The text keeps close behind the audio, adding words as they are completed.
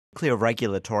Nuclear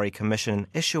Regulatory Commission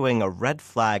issuing a red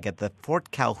flag at the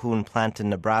Fort Calhoun plant in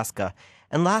Nebraska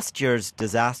and last year's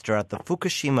disaster at the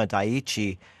Fukushima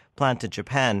Daiichi plant in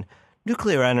Japan,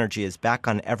 nuclear energy is back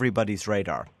on everybody's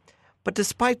radar. But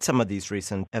despite some of these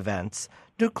recent events,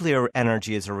 nuclear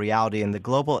energy is a reality in the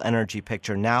global energy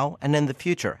picture now and in the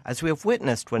future, as we have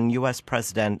witnessed when U.S.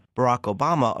 President Barack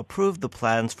Obama approved the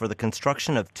plans for the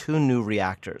construction of 2 new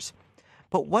reactors.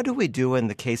 But what do we do in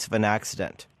the case of an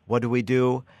accident? What do we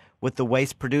do with the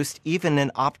waste produced even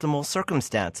in optimal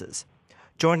circumstances?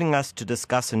 Joining us to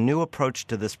discuss a new approach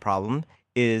to this problem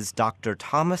is Dr.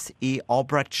 Thomas E.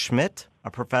 Albrecht Schmidt,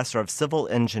 a professor of civil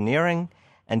engineering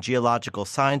and geological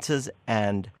sciences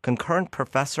and concurrent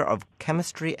professor of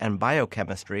chemistry and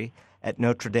biochemistry at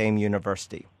Notre Dame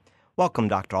University. Welcome,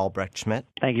 Dr. Albrecht Schmidt.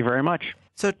 Thank you very much.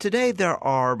 So today there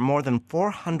are more than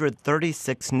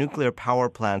 436 nuclear power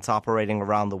plants operating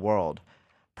around the world.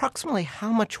 Approximately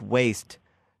how much waste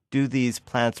do these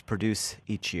plants produce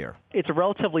each year? It's a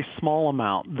relatively small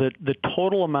amount. The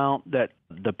total amount that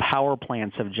the power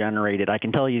plants have generated, I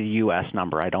can tell you the U.S.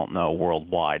 number, I don't know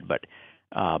worldwide, but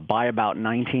by about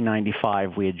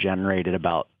 1995, we had generated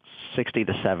about 60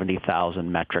 to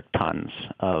 70,000 metric tons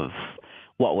of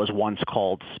what was once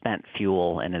called spent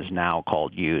fuel and is now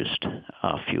called used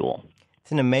fuel.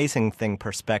 It's an amazing thing,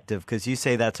 perspective, because you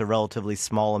say that's a relatively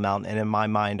small amount, and in my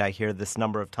mind, I hear this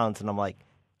number of tons, and I'm like,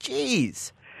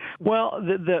 geez. Well,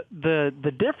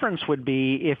 the difference would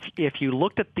be if you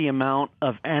looked at the amount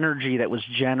of energy that was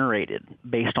generated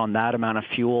based on that amount of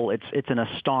fuel, it's an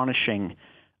astonishing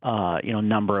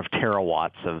number of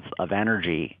terawatts of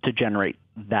energy to generate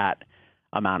that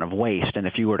amount of waste. And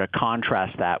if you were to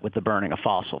contrast that with the burning of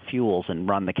fossil fuels and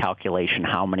run the calculation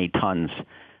how many tons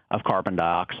of carbon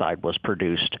dioxide was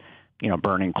produced,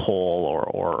 burning coal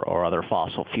or other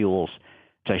fossil fuels,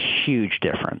 it's a huge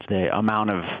difference. The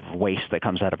amount of waste that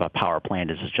comes out of a power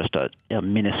plant is just a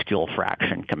minuscule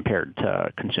fraction compared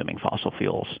to consuming fossil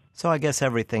fuels. So I guess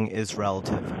everything is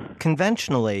relative.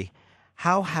 Conventionally,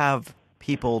 how have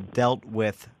people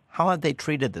how have they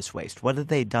treated this waste? What have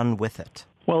they done with it?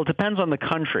 Well, it depends on the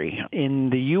country. In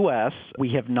the U.S., we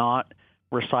have not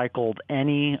recycled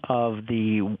any of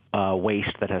the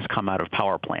waste that has come out of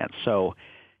power plants. So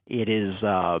it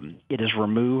is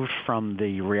removed from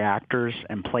the reactors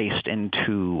and placed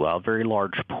into very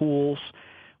large pools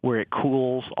where it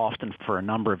cools, often for a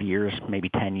number of years, maybe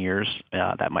 10 years.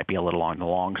 That might be a little on the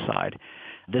long side.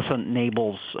 This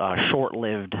enables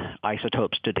short-lived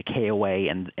isotopes to decay away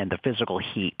and the physical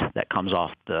heat that comes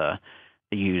off the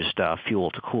used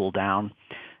fuel to cool down.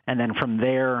 And then from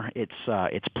there,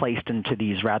 it's placed into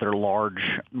these rather large,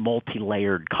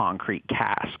 multi-layered concrete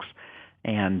casks.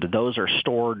 And those are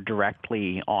stored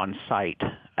directly on site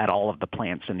at all of the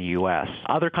plants in the U.S.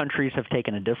 Other countries have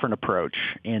taken a different approach.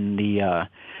 In the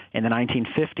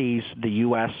 1950s, the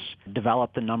U.S.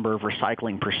 developed a number of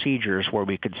recycling procedures where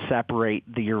we could separate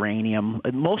the uranium.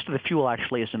 Most of the fuel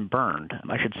actually isn't burned.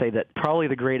 I should say that probably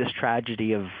the greatest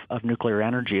tragedy of nuclear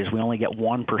energy is we only get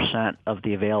 1% of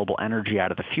the available energy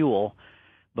out of the fuel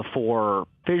before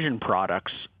fission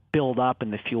products build up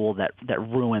in the fuel that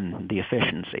ruin the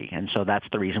efficiency. And so that's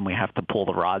the reason we have to pull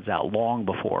the rods out long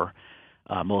before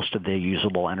most of the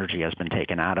usable energy has been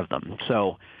taken out of them.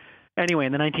 So anyway,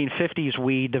 in the 1950s,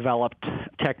 we developed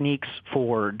techniques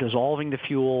for dissolving the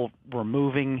fuel,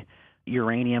 removing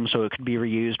uranium so it could be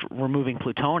reused, removing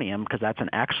plutonium, because that's an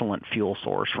excellent fuel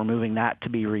source, removing that to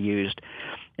be reused.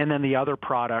 And then the other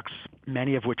products,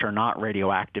 many of which are not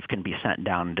radioactive, can be sent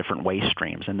down in different waste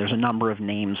streams. And there's a number of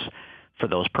names for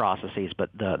those processes, but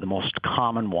the most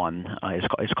common one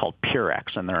is called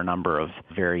Purex, and there are a number of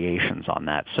variations on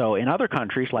that. So in other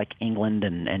countries like England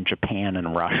and Japan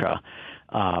and Russia,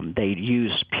 they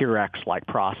use Purex-like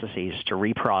processes to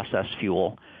reprocess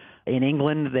fuel. In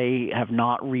England, they have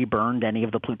not reburned any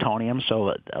of the plutonium,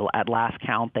 so at last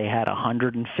count, they had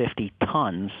 150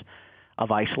 tons of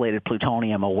isolated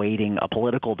plutonium awaiting a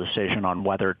political decision on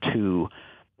whether to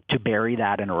bury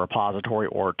that in a repository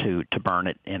or to burn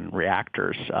it in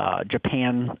reactors.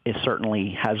 Japan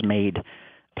certainly has made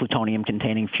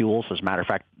plutonium-containing fuels. As a matter of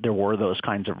fact, there were those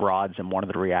kinds of rods in one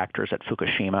of the reactors at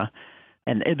Fukushima.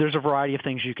 And there's a variety of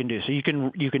things you can do. So you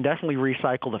can definitely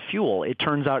recycle the fuel. It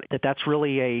turns out that that's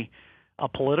really a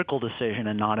political decision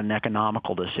and not an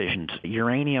economical decision.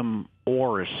 Uranium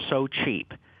ore is so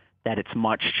cheap that it's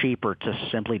much cheaper to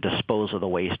simply dispose of the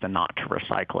waste and not to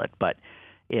recycle it. But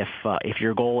if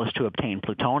your goal is to obtain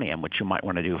plutonium, which you might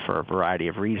want to do for a variety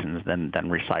of reasons, then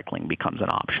recycling becomes an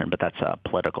option. But that's a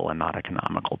political and not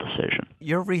economical decision.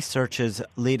 Your research is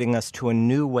leading us to a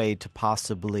new way to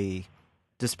possibly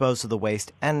dispose of the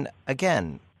waste. And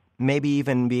again, maybe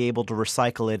even be able to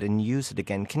recycle it and use it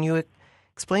again. Can you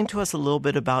explain to us a little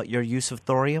bit about your use of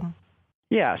thorium?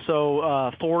 Yeah,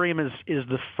 so thorium is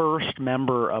the first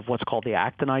member of what's called the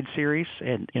actinide series,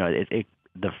 and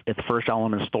the first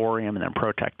element is thorium, and then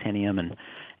protactinium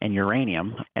and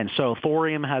uranium. And so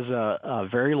thorium has a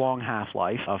very long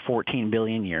half-life of 14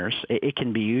 billion years. It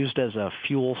can be used as a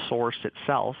fuel source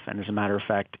itself, and as a matter of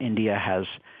fact, India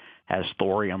has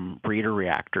thorium breeder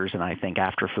reactors, and I think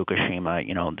after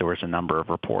Fukushima, there was a number of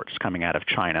reports coming out of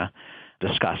China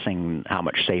discussing how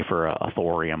much safer a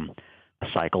thorium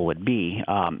cycle would be.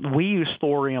 We use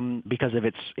thorium because of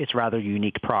its rather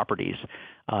unique properties.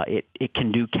 It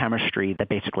can do chemistry that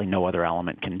basically no other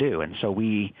element can do, and so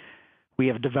we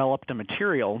have developed a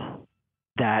material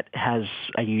that has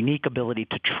a unique ability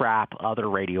to trap other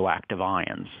radioactive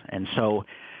ions. And so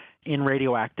in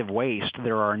radioactive waste,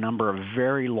 there are a number of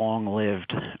very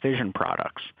long-lived fission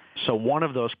products. So one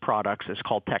of those products is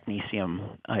called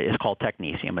technetium.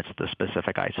 It's the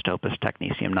specific isotope is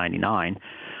technetium-99.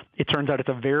 It turns out it's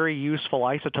a very useful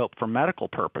isotope for medical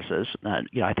purposes.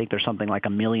 I think there's something like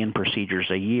 1 million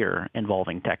procedures a year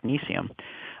involving technetium.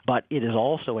 But it is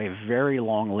also a very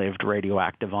long-lived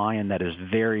radioactive ion that is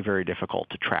very, very difficult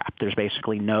to trap. There's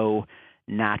basically no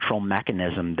natural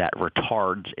mechanism that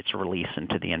retards its release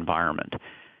into the environment.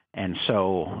 And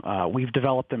so we've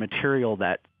developed a material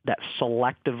that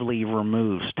selectively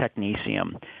removes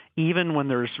technetium. Even when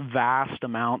there's vast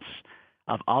amounts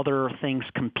of other things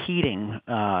competing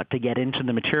to get into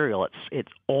the material, it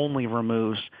only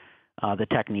removes the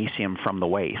technetium from the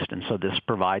waste. And so this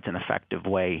provides an effective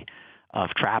way of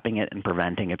trapping it and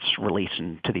preventing its release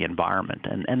into the environment.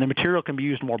 And the material can be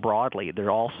used more broadly.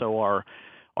 There also are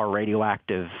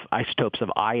radioactive isotopes of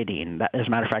iodine. As a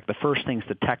matter of fact, the first things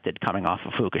detected coming off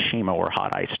of Fukushima were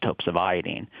hot isotopes of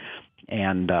iodine.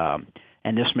 And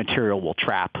this material will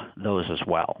trap those as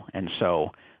well. And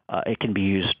so it can be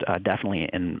used definitely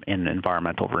in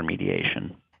environmental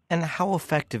remediation. And how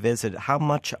effective is it? How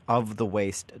much of the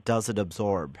waste does it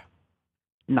absorb?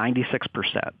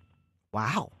 96%.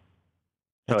 Wow.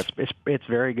 So it's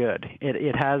very good.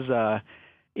 It has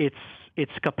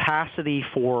its capacity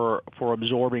for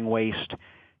absorbing waste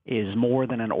is more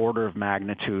than an order of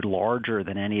magnitude larger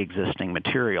than any existing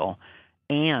material,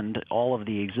 and all of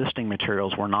the existing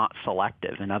materials were not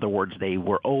selective. In other words, they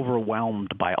were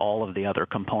overwhelmed by all of the other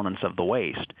components of the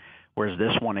waste, whereas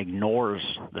this one ignores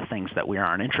the things that we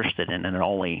aren't interested in, and it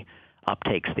only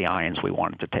uptakes the ions we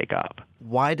want it to take up.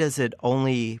 Why does it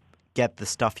only get the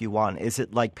stuff you want? Is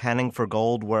it like panning for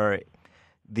gold where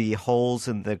the holes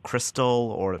in the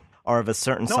crystal are of a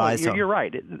certain size? No, you're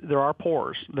right. There are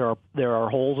pores. There are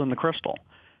holes in the crystal.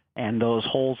 And those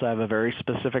holes have a very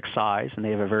specific size, and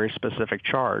they have a very specific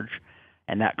charge.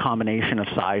 And that combination of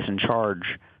size and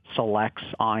charge selects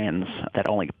ions that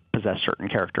only possess certain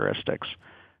characteristics.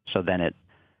 So then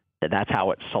that's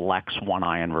how it selects one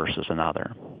ion versus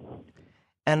another.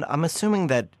 And I'm assuming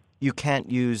that you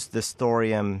can't use this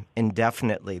thorium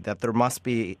indefinitely, that there must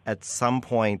be at some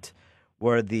point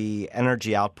where the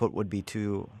energy output would be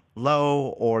too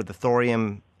low or the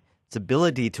thorium's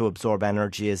ability to absorb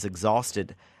energy is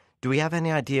exhausted. Do we have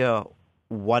any idea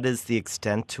what is the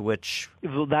extent to which?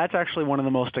 Well, that's actually one of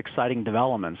the most exciting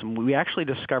developments. We actually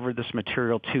discovered this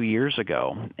material 2 years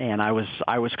ago, and I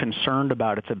was concerned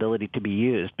about its ability to be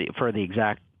used for the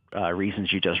exact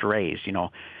reasons you just raised.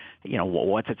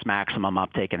 What's its maximum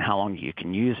uptake and how long you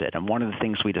can use it. And one of the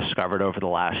things we discovered over the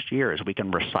last year is we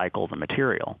can recycle the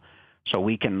material. So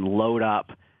we can load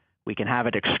up, we can have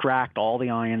it extract all the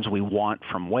ions we want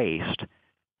from waste,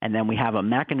 and then we have a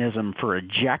mechanism for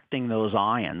ejecting those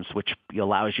ions, which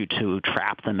allows you to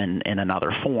trap them in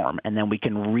another form, and then we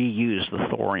can reuse the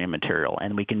thorium material,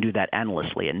 and we can do that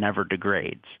endlessly. It never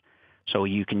degrades. So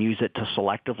you can use it to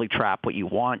selectively trap what you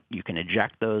want, you can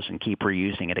eject those and keep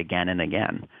reusing it again and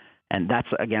again. And that's,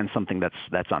 again, something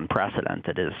that's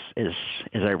unprecedented, is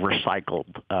a recycled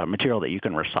material that you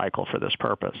can recycle for this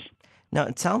purpose. Now,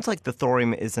 it sounds like the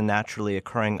thorium is a naturally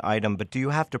occurring item, but do you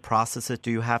have to process it? Do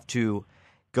you have to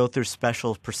go through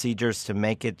special procedures to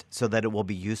make it so that it will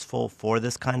be useful for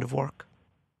this kind of work?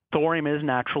 Thorium is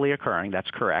naturally occurring. That's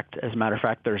correct. As a matter of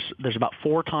fact, there's about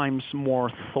 4 times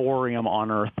more thorium on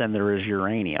Earth than there is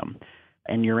uranium.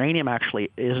 And uranium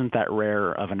actually isn't that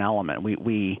rare of an element.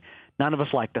 None of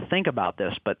us like to think about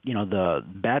this, but the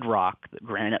bedrock, the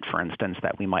granite, for instance,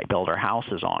 that we might build our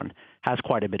houses on has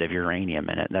quite a bit of uranium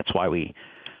in it. That's why we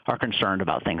are concerned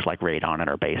about things like radon in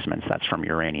our basements. That's from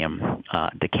uranium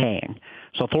decaying.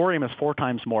 So thorium is 4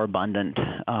 times more abundant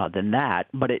than that,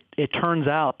 but it turns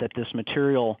out that this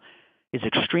material is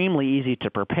extremely easy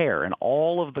to prepare, and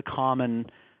all of the common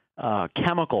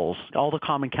chemicals, all the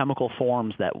common chemical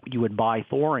forms that you would buy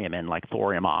thorium in, like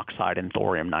thorium oxide and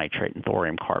thorium nitrate and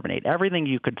thorium carbonate, everything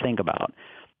you could think about,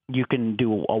 you can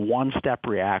do a one-step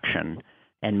reaction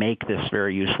and make this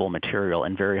very useful material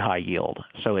in very high yield.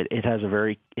 So it's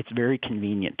very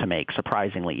convenient to make,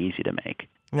 surprisingly easy to make.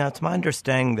 Now, it's my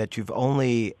understanding that you've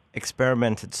only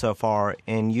experimented so far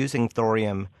in using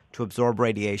thorium to absorb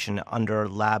radiation under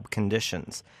lab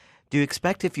conditions. Do you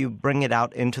expect if you bring it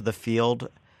out into the field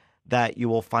that you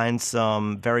will find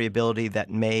some variability that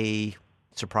may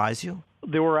surprise you?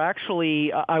 There were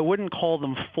actually, I wouldn't call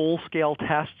them full-scale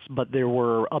tests, but there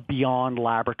were beyond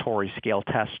laboratory scale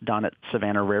tests done at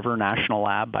Savannah River National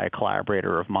Lab by a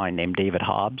collaborator of mine named David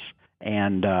Hobbs.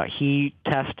 And he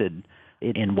tested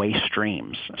it in waste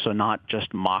streams, so not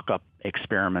just mock-up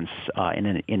experiments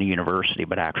in a university,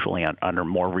 but actually under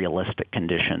more realistic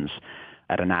conditions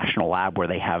at a national lab where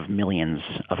they have millions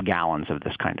of gallons of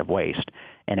this kind of waste.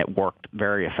 And it worked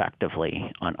very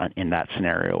effectively in that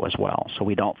scenario as well. So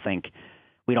we don't think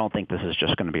this is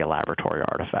just going to be a laboratory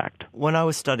artifact. When I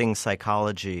was studying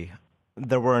psychology,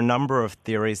 there were a number of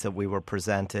theories that we were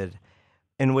presented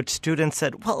in which students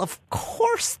said, well, of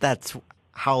course that's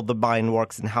how the mind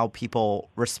works and how people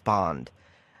respond.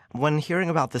 When hearing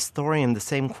about this thorium, the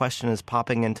same question is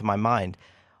popping into my mind.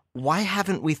 Why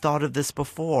haven't we thought of this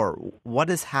before? What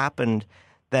has happened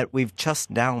that we've just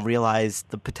now realized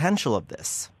the potential of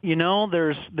this? You know,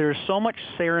 there's so much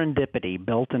serendipity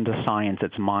built into science,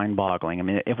 it's mind-boggling. I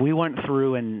mean, if we went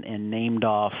through and named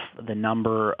off the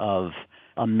number of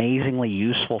amazingly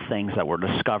useful things that were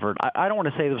discovered, I don't want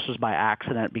to say this was by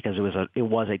accident because it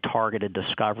was a targeted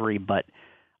discovery, but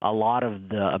a lot of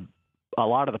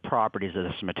the properties of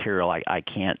this material I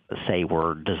can't say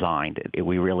were designed.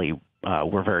 We really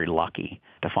we're very lucky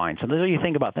to find some. So you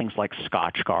think about things like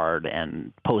Scotchgard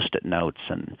and Post-it notes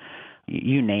and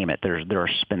you name it.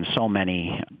 There's been so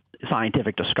many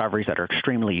scientific discoveries that are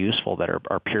extremely useful that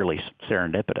are purely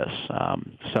serendipitous.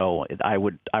 So I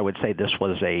would say this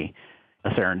was a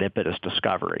serendipitous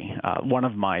discovery. One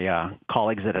of my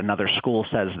colleagues at another school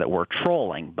says that we're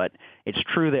trolling, but it's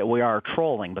true that we are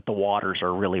trolling, but the waters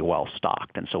are really well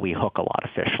stocked, and so we hook a lot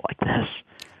of fish like this.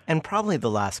 And probably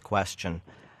the last question.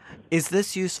 Is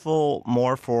this useful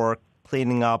more for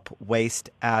cleaning up waste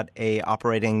at a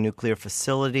operating nuclear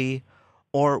facility,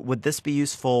 or would this be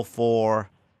useful for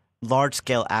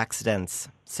large-scale accidents,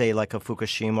 say like a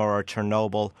Fukushima or a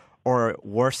Chernobyl, or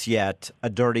worse yet, a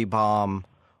dirty bomb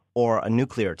or a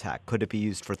nuclear attack? Could it be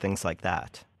used for things like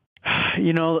that?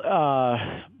 You know,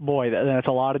 boy, that's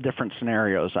a lot of different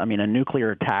scenarios. I mean, a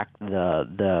nuclear attack,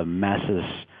 the mess is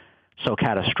so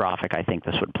catastrophic, I think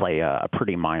this would play a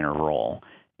pretty minor role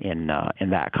in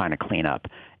that kind of cleanup.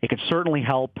 It could certainly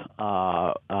help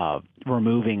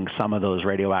removing some of those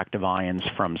radioactive ions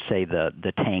from, say,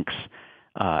 the tanks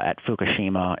at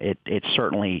Fukushima. It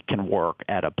certainly can work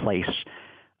at a place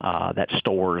that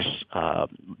stores,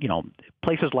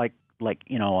 places like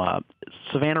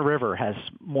Savannah River has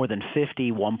more than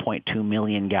 50 1.2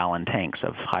 million gallon tanks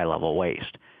of high-level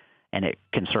waste. And it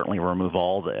can certainly remove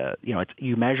all the,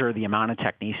 you measure the amount of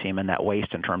technetium in that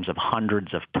waste in terms of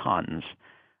hundreds of tons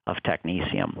of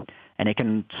technetium, and it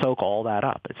can soak all that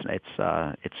up.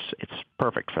 It's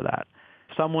perfect for that.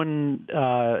 Someone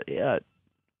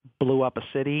blew up a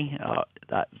city.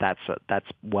 That's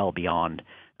well beyond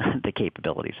the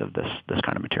capabilities of this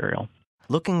kind of material.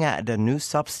 Looking at a new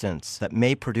substance that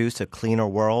may produce a cleaner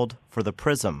world for the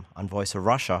Prism on Voice of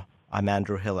Russia, I'm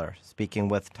Andrew Hiller, speaking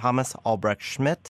with Thomas Albrecht Schmidt,